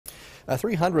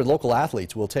300 local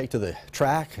athletes will take to the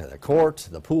track, the court,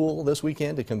 the pool this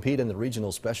weekend to compete in the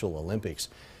regional Special Olympics.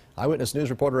 Eyewitness News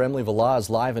reporter Emily Villa is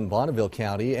live in Bonneville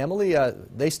County. Emily,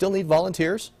 they still need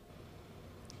volunteers?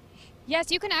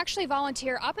 Yes, you can actually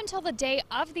volunteer up until the day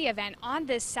of the event on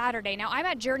this Saturday. Now, I'm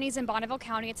at Journeys in Bonneville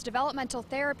County. It's a developmental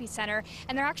therapy center,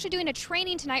 and they're actually doing a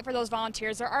training tonight for those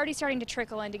volunteers. They're already starting to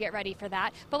trickle in to get ready for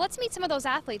that. But let's meet some of those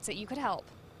athletes that you could help.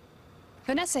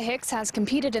 Vanessa Hicks has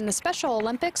competed in the Special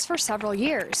Olympics for several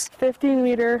years.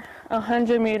 50-meter,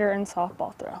 100-meter, and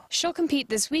softball throw. She'll compete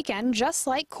this weekend just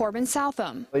like Corbin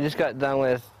Southam. We just got done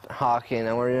with hockey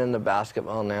and we're doing the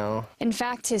basketball now. In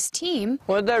fact, his team,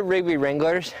 We're the Rigby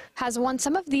Wranglers, has won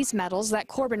some of these medals that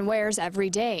Corbin wears every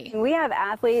day. We have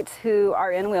athletes who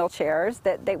are in wheelchairs,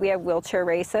 that we have wheelchair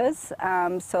races,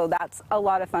 so that's a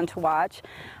lot of fun to watch.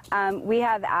 We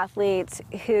have athletes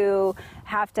who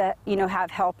have to,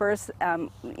 have helpers.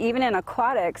 Even in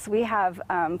aquatics, we have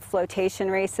flotation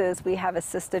races, we have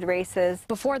assisted races.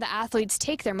 Before the athletes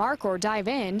take their mark or dive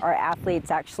in, Our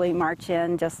athletes actually march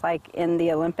in just like in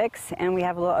the Olympics, and we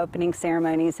have little opening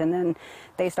ceremonies, and then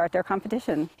they start their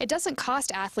competition. it doesn't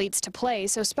cost athletes to play,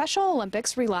 so Special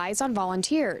Olympics relies on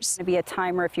volunteers. To be a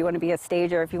timer, if you want to be a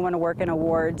stager, if you want to work in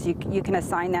awards, you can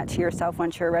assign that to yourself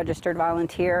once you're a registered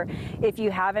volunteer. If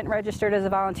you haven't registered as a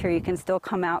volunteer, you can still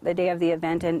come out the day of the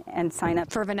event and sign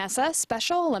up. For Vanessa,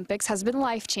 Special Olympics has been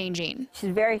life-changing. She's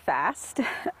very fast.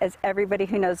 As everybody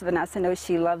who knows Vanessa knows,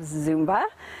 she loves Zumba.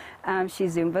 She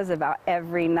Zumbas about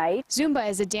every night. Zumba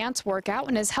is a dance workout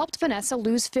and has helped Vanessa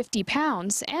lose 50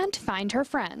 pounds and find her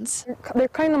friends. They're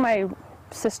kind of my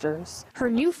sisters. Her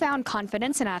newfound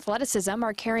confidence and athleticism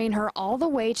are carrying her all the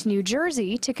way to New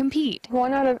Jersey to compete.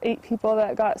 1 out of 8 people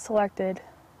that got selected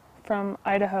from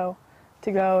Idaho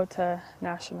to go to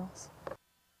nationals.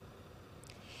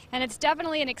 And it's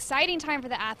definitely an exciting time for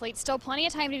the athletes. Still plenty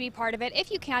of time to be part of it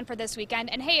if you can for this weekend.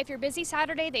 And hey, if you're busy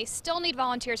Saturday, they still need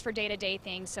volunteers for day-to-day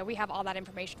things. So we have all that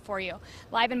information for you.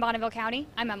 Live in Bonneville County,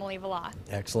 I'm Emily Villa.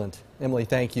 Excellent. Emily,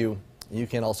 thank you. You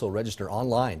can also register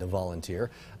online to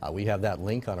volunteer. We have that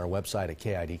link on our website at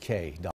KIDK.com.